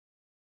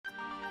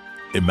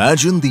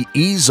Imagine the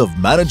ease of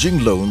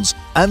managing loans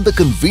and the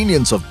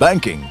convenience of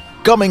banking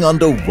coming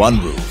under one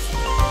roof.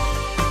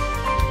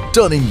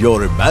 Turning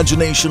your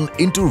imagination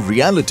into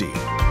reality.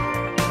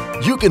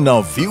 You can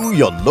now view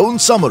your loan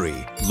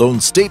summary, loan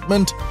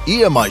statement,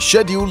 EMI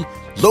schedule,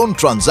 loan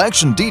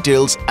transaction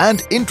details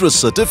and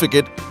interest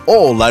certificate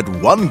all at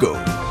one go.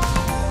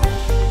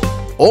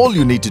 All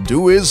you need to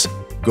do is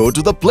go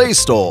to the Play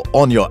Store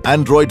on your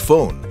Android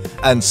phone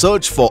and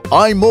search for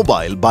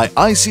iMobile by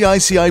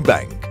ICICI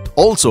Bank.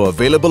 Also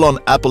available on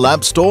Apple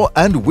App Store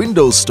and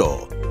Windows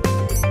Store.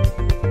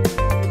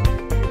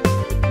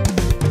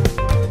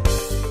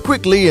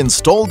 Quickly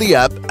install the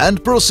app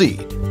and proceed.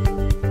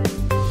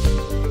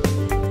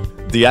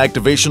 The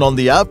activation on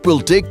the app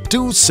will take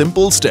 2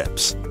 simple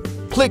steps.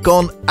 Click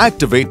on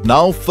Activate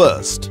Now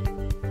first.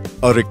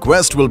 A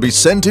request will be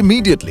sent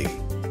immediately.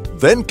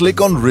 Then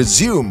click on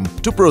Resume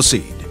to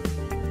proceed.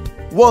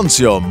 Once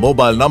your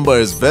mobile number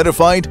is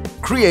verified,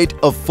 create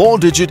a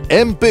 4-digit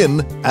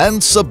MPIN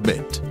and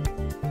submit.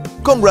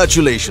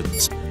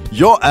 Congratulations!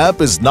 Your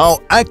app is now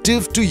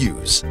active to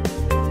use.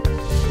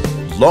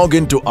 Log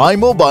into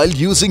iMobile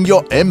using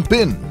your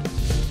MPIN.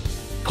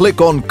 Click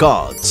on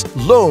Cards,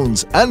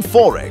 Loans and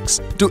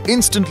Forex to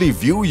instantly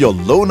view your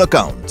loan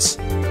accounts.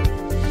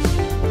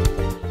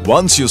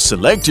 Once you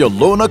select your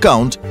loan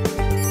account,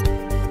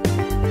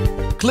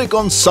 click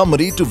on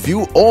Summary to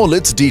view all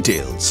its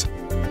details.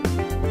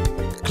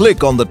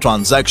 Click on the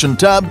Transaction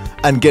tab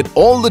and get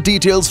all the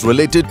details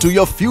related to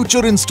your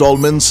future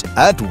installments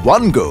at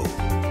one go.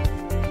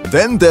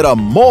 Then there are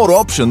more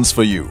options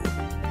for you.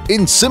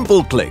 In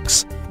simple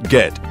clicks,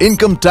 get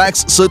Income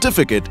Tax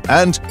Certificate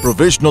and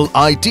Provisional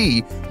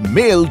IT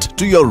mailed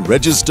to your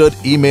registered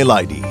email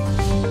ID.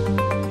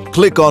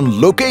 Click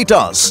on Locate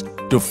Us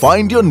to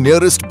find your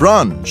nearest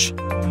branch.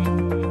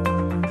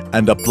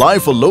 And apply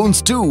for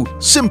loans too,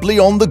 simply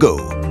on the go.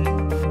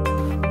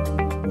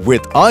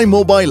 With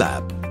iMobile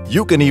app,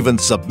 you can even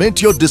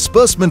submit your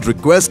disbursement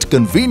request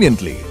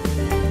conveniently.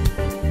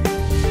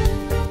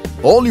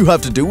 All you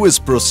have to do is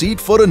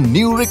proceed for a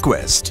new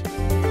request.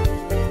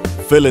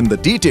 Fill in the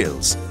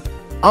details.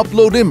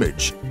 Upload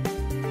image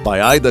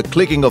by either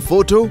clicking a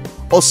photo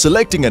or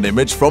selecting an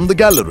image from the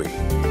gallery.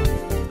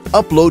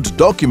 Upload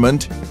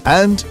document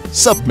and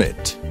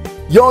submit.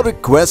 Your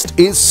request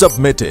is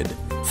submitted.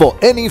 For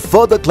any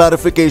further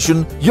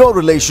clarification, your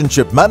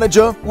relationship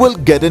manager will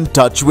get in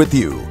touch with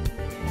you.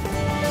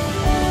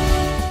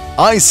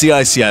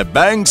 ICICI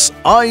Bank's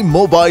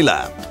iMobile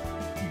app,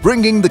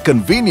 bringing the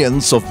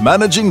convenience of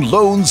managing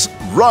loans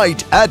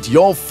right at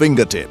your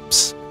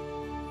fingertips.